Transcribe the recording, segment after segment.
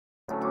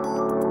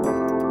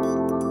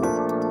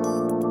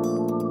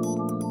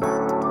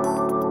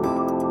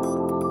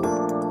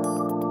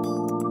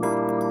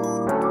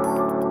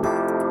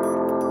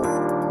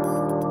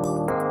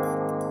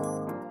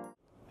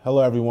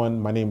Hello everyone,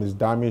 my name is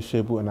Dami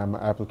Ashebu and I'm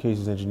an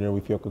applications engineer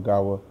with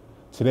Yokogawa.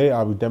 Today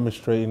I'll be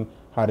demonstrating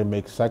how to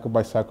make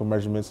cycle-by-cycle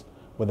measurements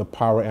with a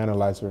power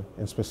analyzer,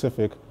 in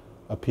specific,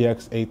 a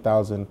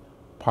PX8000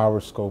 Power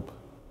Scope.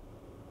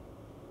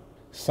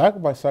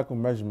 Cycle-by-cycle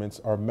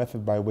measurements are a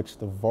method by which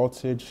the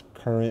voltage,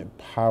 current,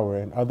 power,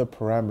 and other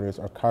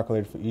parameters are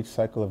calculated for each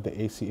cycle of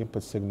the AC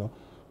input signal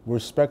with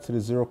respect to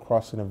the zero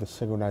crossing of the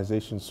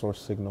synchronization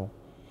source signal.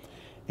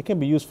 It can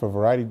be used for a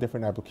variety of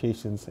different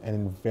applications and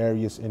in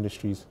various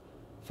industries.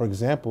 For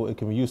example, it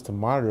can be used to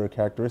monitor a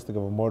characteristic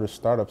of a motor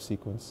startup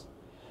sequence.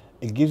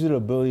 It gives you the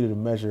ability to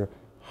measure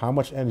how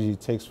much energy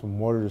it takes for a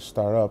motor to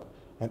start up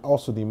and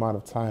also the amount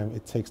of time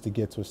it takes to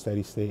get to a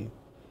steady state.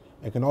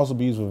 It can also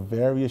be used with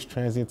various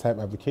transient type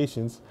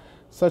applications,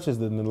 such as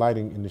in the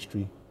lighting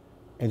industry.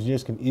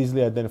 Engineers can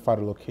easily identify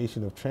the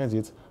location of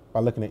transients by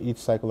looking at each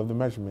cycle of the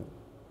measurement.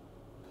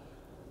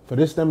 For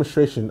this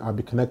demonstration, I'll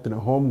be connecting a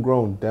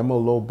homegrown demo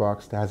load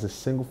box that has a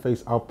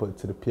single-phase output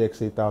to the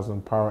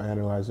PX8000 Power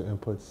Analyzer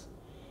inputs.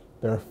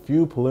 There are a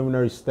few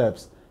preliminary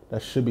steps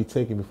that should be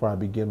taken before I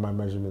begin my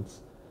measurements.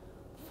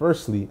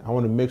 Firstly, I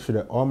want to make sure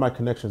that all my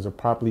connections are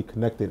properly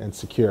connected and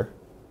secure.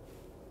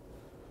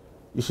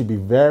 You should be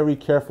very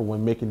careful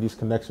when making these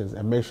connections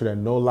and make sure that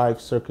no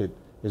live circuit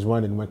is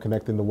running when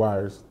connecting the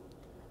wires.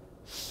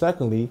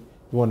 Secondly,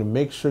 you want to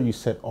make sure you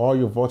set all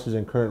your voltage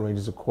and current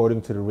ranges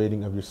according to the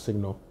rating of your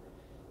signal.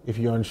 If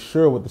you're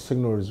unsure what the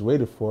signal is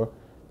rated for,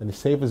 then the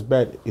safest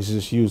bet is to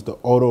just use the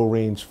auto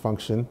range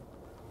function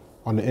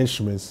on the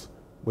instruments,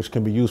 which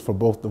can be used for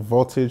both the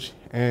voltage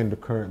and the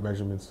current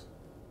measurements.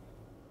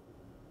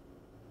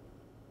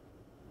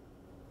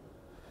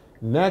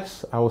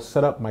 Next, I will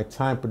set up my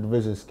time per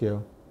division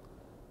scale.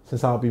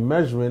 Since I'll be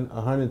measuring a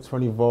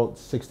 120 volt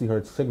 60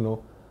 Hz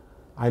signal,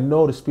 I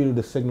know the speed of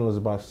the signal is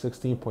about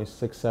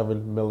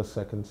 16.67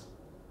 milliseconds.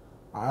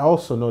 I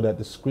also know that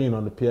the screen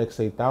on the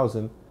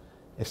PX8000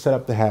 is set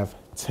up to have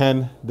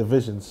 10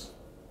 divisions.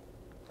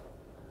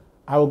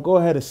 I will go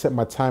ahead and set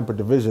my time per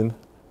division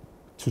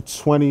to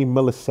 20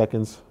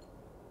 milliseconds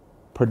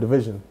per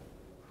division.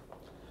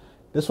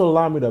 This will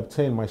allow me to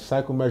obtain my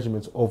cycle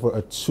measurements over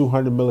a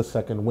 200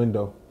 millisecond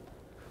window.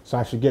 So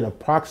I should get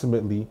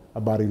approximately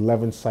about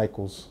 11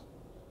 cycles.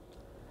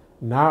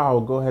 Now I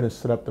will go ahead and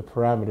set up the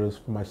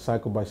parameters for my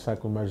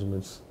cycle-by-cycle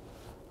measurements.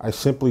 I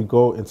simply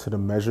go into the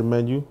measure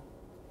menu,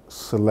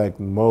 select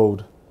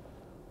mode,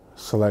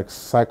 select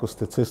cycle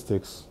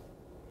statistics,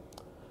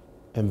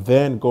 and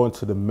then go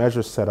into the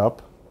measure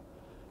setup,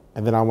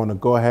 and then I want to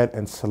go ahead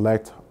and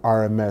select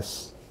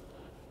RMS.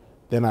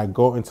 Then I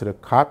go into the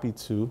copy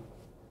to,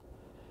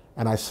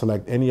 and I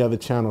select any other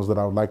channels that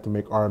I would like to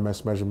make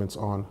RMS measurements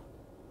on.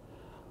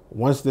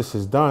 Once this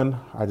is done,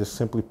 I just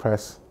simply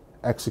press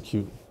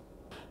execute.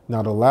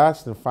 Now the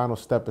last and final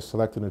step is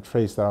selecting a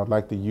trace that I would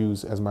like to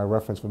use as my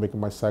reference for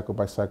making my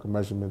cycle-by-cycle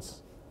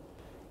measurements.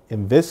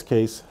 In this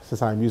case,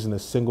 since I'm using a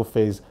single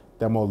phase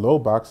demo load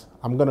box,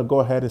 I'm going to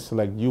go ahead and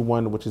select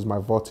U1, which is my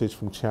voltage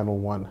from channel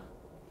 1.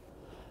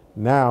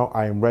 Now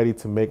I am ready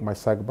to make my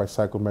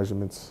cycle-by-cycle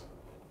measurements.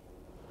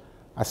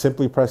 I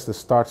simply press the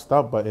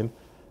start-stop button,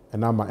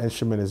 and now my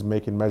instrument is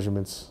making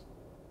measurements.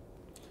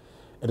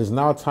 It is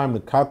now time to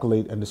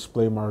calculate and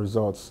display my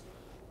results.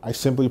 I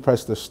simply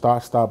press the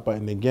start-stop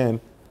button again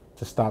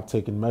to stop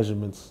taking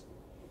measurements.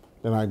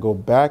 Then I go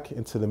back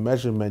into the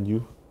measure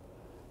menu,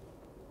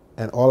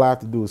 and all I have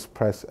to do is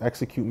press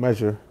execute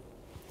measure,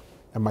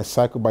 and my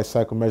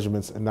cycle-by-cycle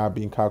measurements are now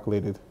being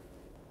calculated.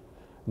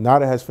 Now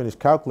that it has finished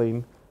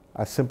calculating,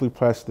 I simply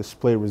press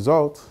display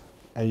result,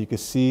 and you can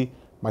see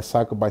my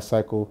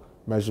cycle-by-cycle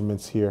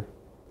measurements here.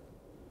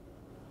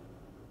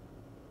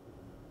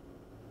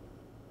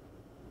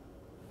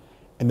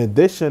 In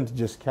addition to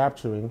just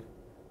capturing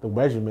the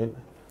measurement,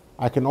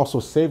 I can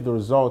also save the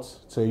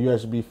results to a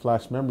USB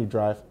flash memory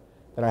drive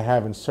that I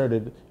have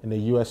inserted in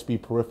the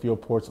USB peripheral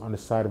ports on the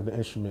side of the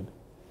instrument.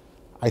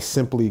 I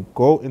simply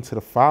go into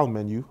the file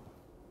menu,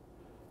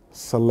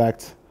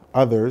 select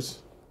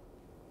others,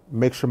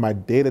 make sure my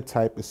data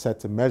type is set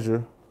to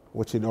measure,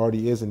 which it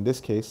already is in this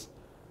case,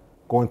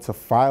 go into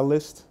file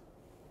list,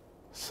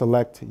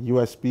 select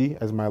USB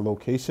as my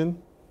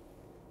location,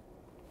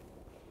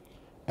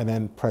 and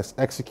then press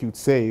execute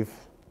save.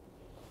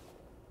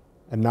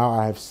 And now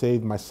I have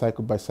saved my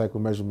cycle-by-cycle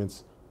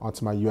measurements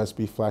onto my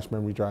USB flash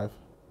memory drive.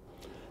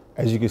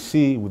 As you can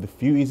see, with a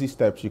few easy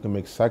steps, you can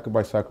make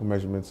cycle-by-cycle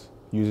measurements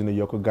using the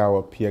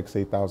Yokogawa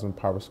PX8000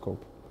 Power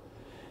Scope.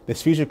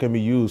 This feature can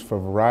be used for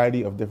a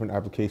variety of different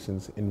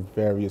applications in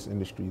various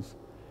industries.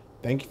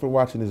 Thank you for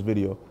watching this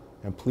video,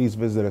 and please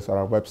visit us on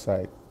our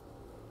website,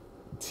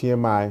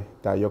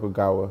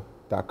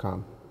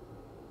 tmi.yokogawa.com.